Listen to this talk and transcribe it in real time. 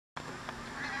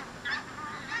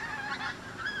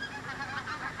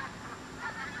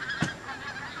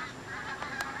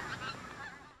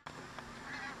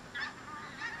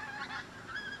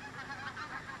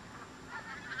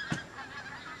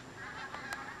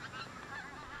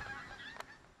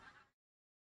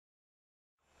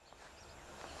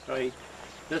Right.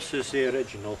 This is the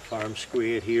original farm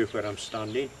square here where I'm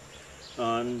standing,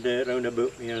 and round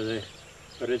about me are the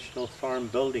original farm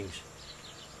buildings.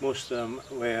 Most of them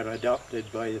were adopted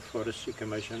by the Forestry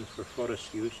Commission for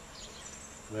forest use,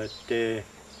 but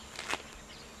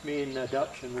main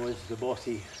adoption was the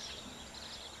Bothy.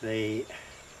 The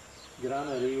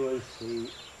granary was the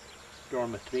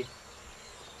dormitory.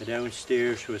 The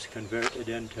downstairs was converted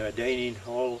into a dining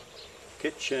hall,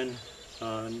 kitchen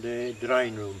and a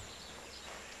drawing room.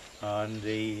 And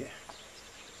the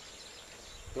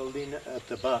building at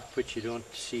the back, which you don't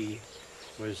see,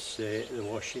 was the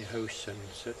washing house and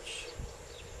such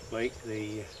like,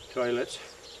 the toilets.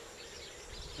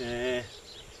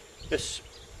 This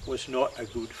was not a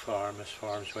good farm as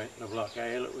farms went in the Black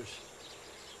Isle. It was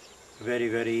a very,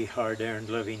 very hard earned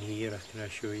living here, I can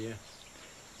assure you.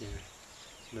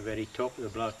 On the very top of the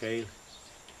Black Isle.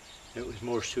 It was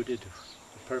more suited to the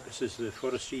purposes the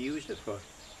forestry used it for.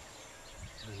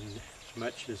 And as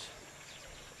much as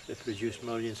they produced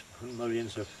millions and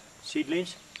millions of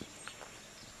seedlings.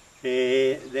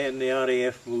 Then the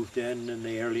RAF moved in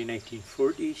the early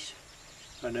 1940s,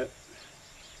 and it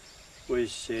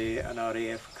was an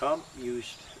RAF camp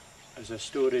used as a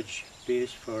storage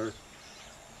base for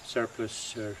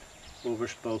surplus or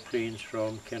overspill planes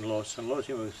from Kinloss and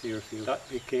Lossiemouth airfield. That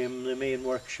became the main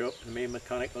workshop, the main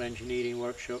mechanical engineering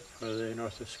workshop for the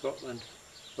North of Scotland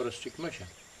Forestry Commission.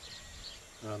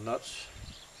 And that's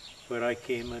where I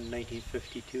came in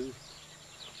 1952,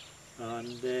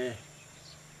 and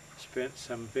spent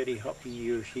some very happy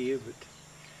years here, but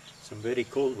some very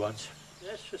cold ones.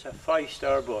 This was a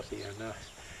 5-star Bothy, and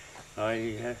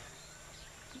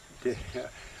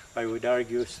I would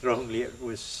argue strongly it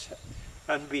was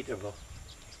unbeatable.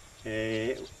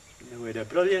 We had a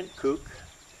brilliant cook,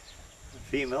 a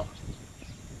female,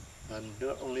 and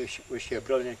not only was she a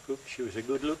brilliant cook, she was a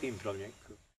good-looking brilliant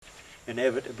cook.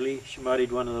 Inevitably, she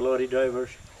married one of the lorry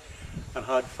drivers and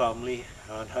had family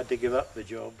and had to give up the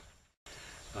job.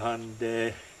 And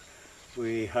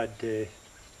we had to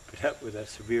put up with a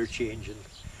severe change in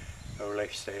our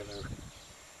lifestyle,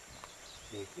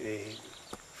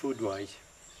 food-wise.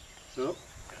 So,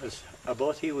 as a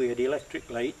Bothy, we had electric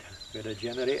light, we had a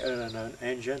generator and an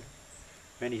engine.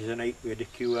 Many's the night we had to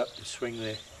queue up to swing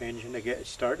the engine to get it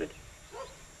started.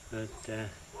 But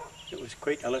it was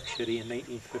quite a luxury in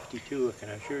 1952, I can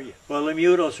assure you. Well, the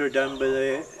murals were done by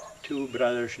the two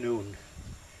brothers known,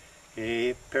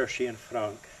 Percy and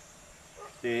Frank.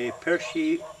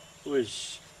 Percy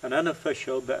was an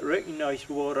unofficial but recognised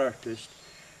war artist.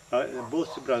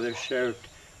 Both the brothers served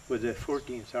with the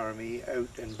 14th Army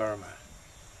out in Burma.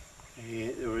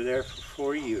 They were there for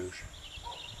 4 years,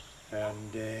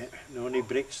 and the only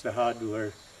breaks they had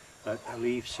were at a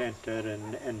leave centre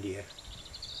in India.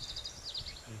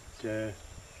 But,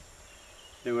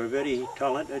 they were very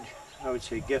talented, I would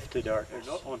say gifted artists.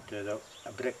 Not onto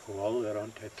a brick wall, they're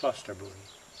onto plasterboard.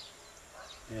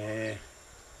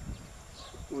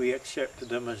 We accepted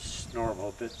them as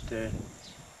normal, but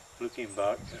looking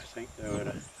back, I think they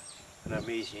were an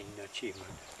amazing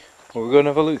achievement. Well, we're going to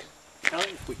have a look.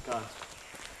 If we can.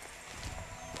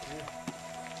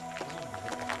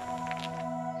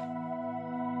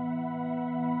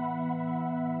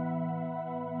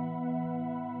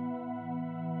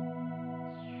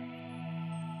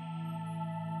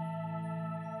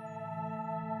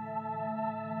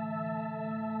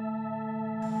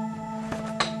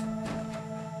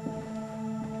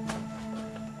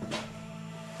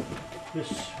 This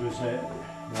was a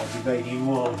dividing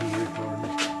wall here, Gordon.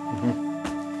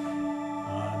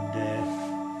 And the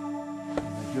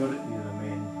majority of the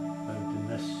men out in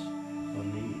this, on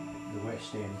the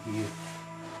west end here,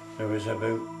 there was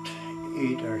about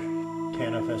 8 or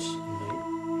 10 of us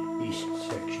in the east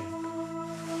section.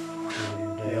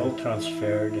 And they all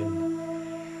transferred in,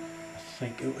 I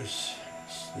think it was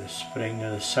the spring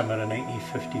or the summer of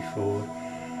 1954,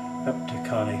 up to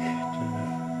Cannock.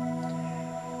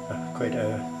 Quite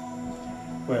a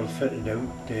well fitted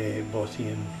out Bothy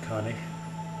in Cannock,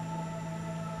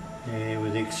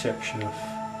 with the exception of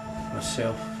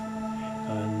myself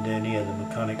and any of the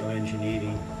mechanical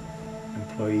engineering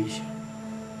employees.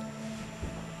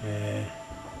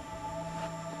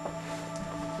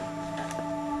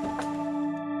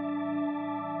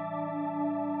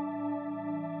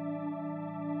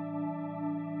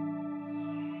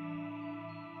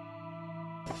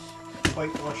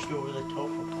 Whitewashed over the top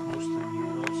of most of the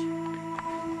murals.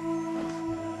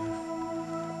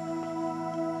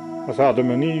 That's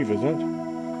Adam and Eve, is it?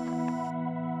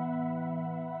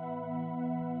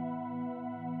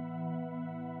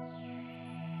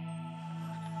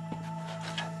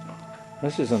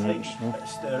 This is an interesting one.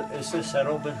 Is this a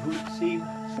Robin Hood theme?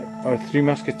 Or Three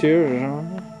Musketeers or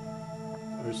something?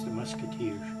 Or is the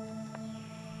Musketeers?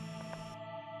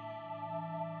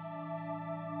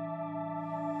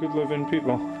 Good living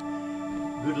people.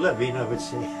 Good living, I would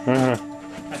say.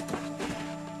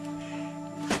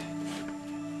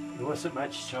 There wasn't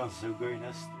much chance of going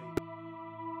this thing.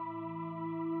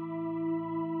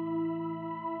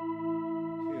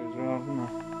 As well, isn't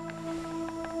it?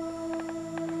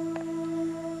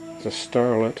 It's a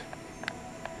starlet.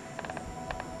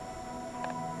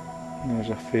 There's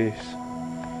a face.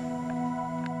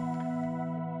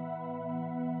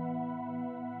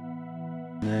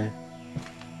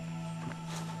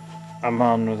 A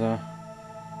man with a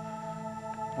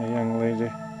young lady.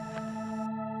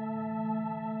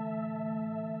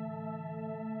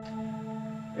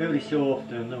 Every so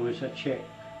often there was a check,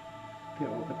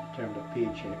 what they termed a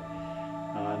paycheck,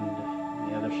 and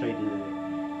on the other side of the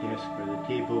desk or the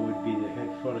table would be the head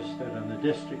forester and the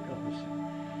district officer.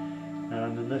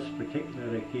 And on this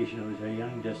particular occasion it was a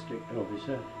young district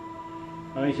officer.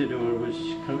 Isidore was,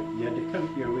 you had to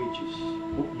count your wages,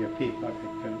 open your pay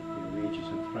packet, count your wages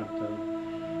in front of them.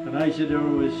 And Isidore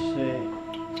was,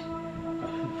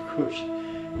 of course,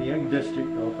 the young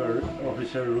district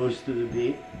officer rose to the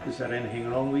bait. Is there anything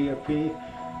wrong with your pay?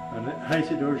 And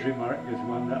Isidore's remark is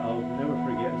one that I'll never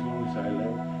forget as long as I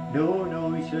live. No,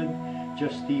 no, he said,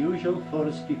 just the usual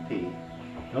forestry pay.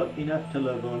 Not enough to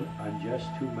live on and just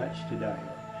too much to die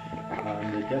on.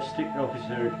 And the district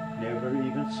officer never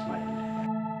even smiled.